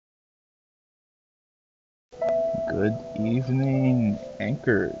Good evening,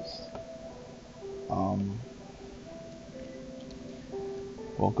 anchors. Um,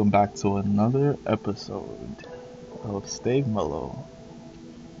 Welcome back to another episode of Stay Mellow.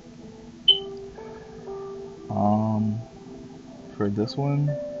 Um, for this one,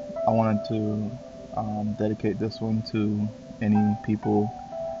 I wanted to dedicate this one to any people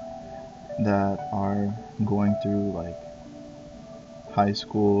that are going through like high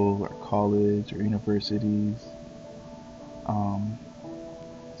school or college or universities. Um,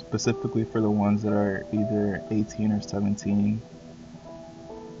 Specifically for the ones that are either 18 or 17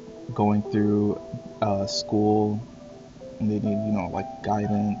 going through school and they need, like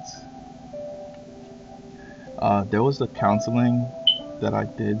guidance. There was a counseling that I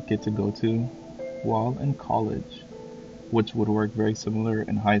did get to go to while in college, which would work very similar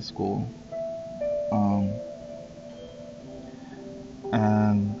in high school. Um,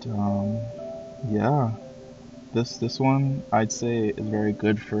 and yeah, this one I'd say is very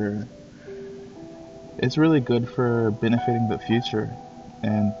good for. It's really good for benefiting the future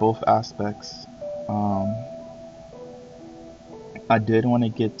in both aspects. Um, I did want to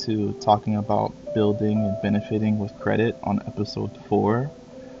get to talking about building and benefiting with credit on episode 4.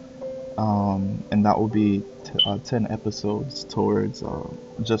 And that will be 10 episodes towards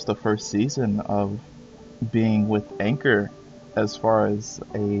just the first season of being with Anchor, as far as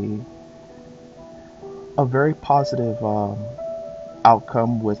a very positive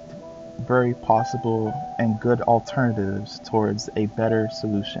outcome with very possible and good alternatives towards a better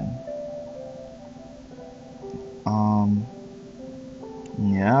solution. Um,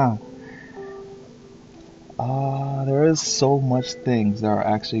 yeah. There is so much things that are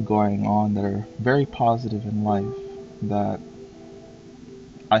actually going on that are very positive in life that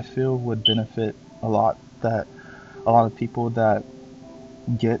I feel would benefit a lot, that a lot of people that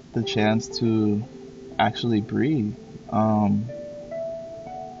get the chance to actually breathe. Um,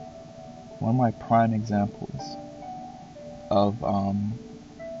 One of my prime examples of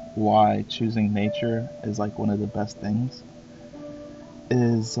why choosing nature is like one of the best things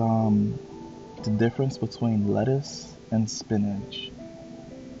is the difference between lettuce and spinach.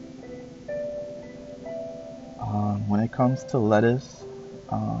 When it comes to lettuce,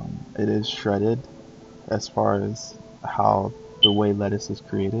 it is shredded as far as how the way lettuce is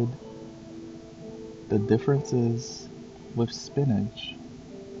created. The difference is with spinach.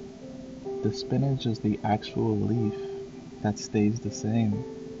 The spinach is the actual leaf that stays the same.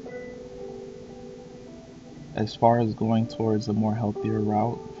 As far as going towards a more healthier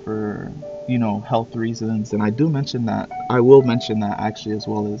route for, health reasons, and I do mention that, I will mention that actually, as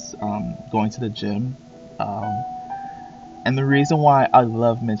well as going to the gym. Um, and the reason why I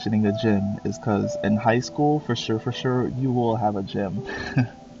love mentioning the gym is because in high school, for sure, you will have a gym.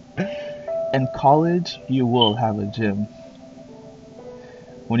 In college, you will have a gym.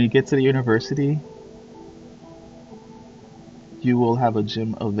 When you get to the university, you will have a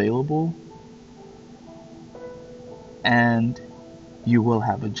gym available and you will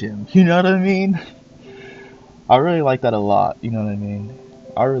have a gym. You know what I mean? I really like that a lot. You know what I mean?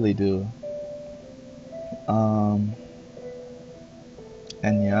 I really do. Um,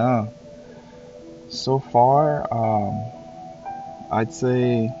 and yeah, so far, I'd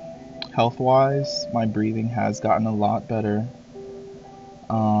say health wise, my breathing has gotten a lot better.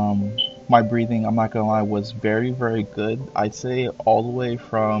 My breathing, I'm not gonna lie, was very, very good. I'd say all the way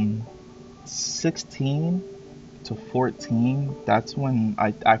from 16 to 14, that's when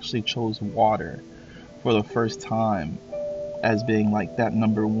I actually chose water for the first time as being like that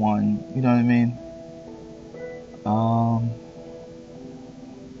number one. You know what I mean? Um,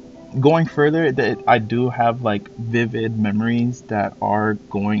 Going further, that I do have like vivid memories that are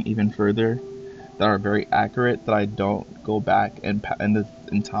going even further, that are very accurate, that I don't go back in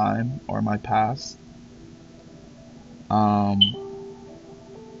time or my past. Um,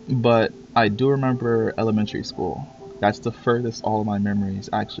 but I do remember elementary school. That's the furthest all of my memories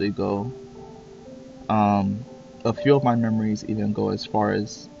actually go. Um, a few of my memories even go as far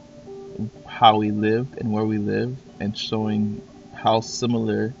as how we lived and where we lived, and showing how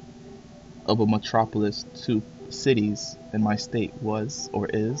similar of a metropolis to cities in my state was or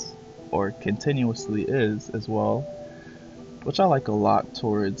is or continuously is as well, which I like a lot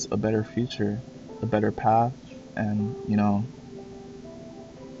towards a better future, a better path, and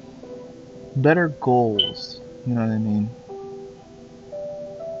better goals. You know what I mean?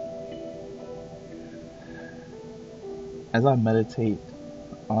 As I meditate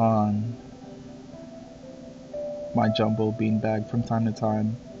on my jumbo beanbag from time to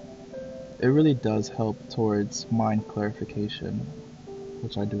time, it really does help towards mind clarification,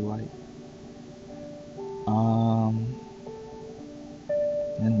 which I do like. Um,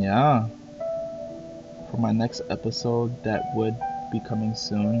 and yeah, for my next episode that would be coming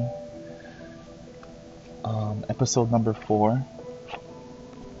soon, episode number 4.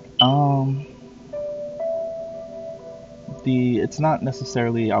 Um, it's not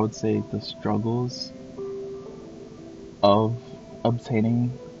necessarily, I would say, the struggles of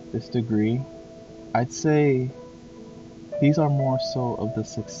obtaining this degree. I'd say these are more so of the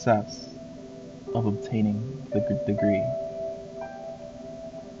success of obtaining the degree.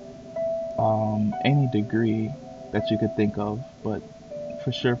 Any degree that you could think of, but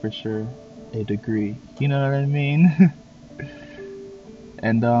for sure, a degree. You know what I mean?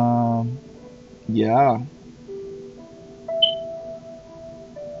 And yeah.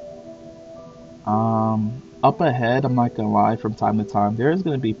 Up ahead, I'm not gonna lie, from time to time, there's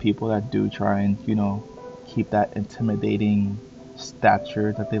gonna be people that do try and, keep that intimidating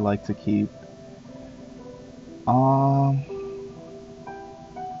stature that they like to keep. Um,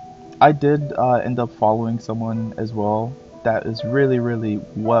 I did end up following someone as well that is really, really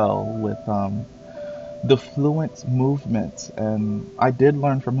well with the fluent movement, and I did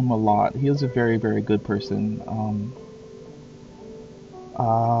learn from him a lot. He was a very, very good person.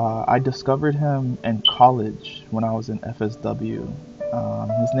 I discovered him in college when I was in FSW.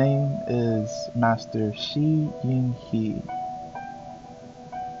 His name is Master Shi Yin He.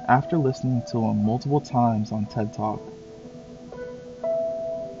 After listening to him multiple times on TED Talk,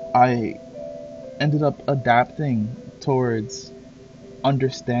 I ended up adapting towards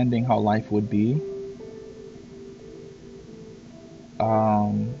understanding how life would be.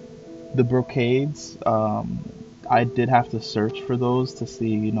 Um, the brocades, I did have to search for those to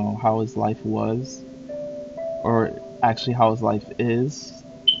see, how his life was, or actually how his life is,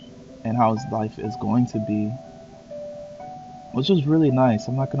 and how his life is going to be, which was really nice.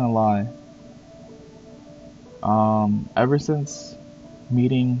 I'm not gonna lie. Ever since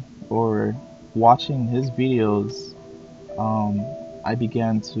meeting or watching his videos, I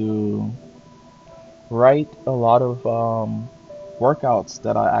began to write a lot of workouts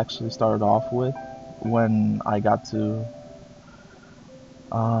that I actually started off with when I got to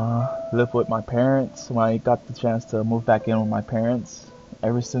live with my parents, when I got the chance to move back in with my parents.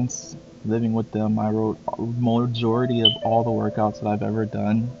 Ever since living with them, I wrote a majority of all the workouts that I've ever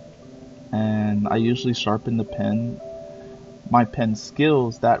done, and I usually sharpen my pen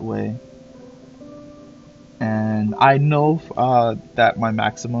skills that way. And I know that my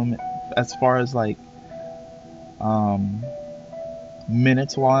maximum, as far as like um,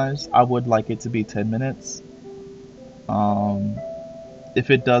 minutes wise, I would like it to be 10 minutes. Um, if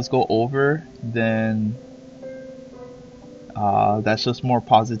it does go over, then that's just more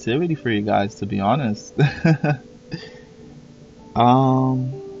positivity for you guys, to be honest.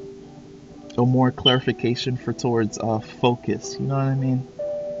 um, or more clarification for towards focus. You know what I mean?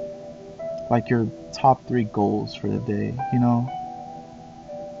 Like your top 3 goals for the day.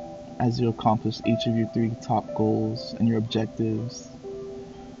 As you accomplish each of your 3 top goals and your objectives,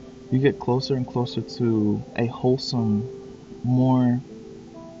 you get closer and closer to a wholesome,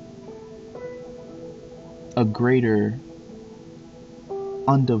 a greater,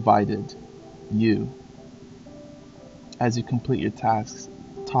 undivided you as you complete your tasks,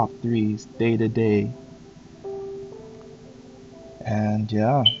 top 3s, day to day. And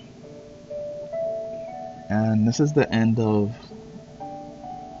yeah. And this is the end of,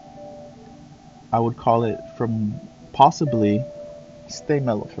 I would call it, from possibly Stay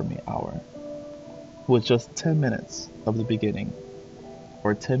Mellow for Me hour, with just 10 minutes of the beginning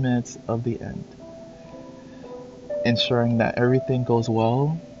or 10 minutes of the end, ensuring that everything goes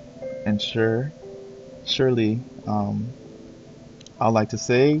well. And surely, I'd like to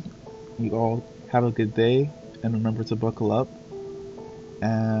say you all have a good day, and remember to buckle up.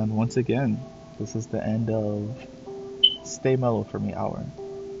 And once again, this is the end of Stay Mellow for Me hour.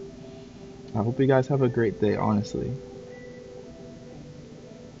 I hope you guys have a great day, honestly.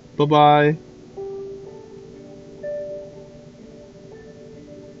 Bye bye.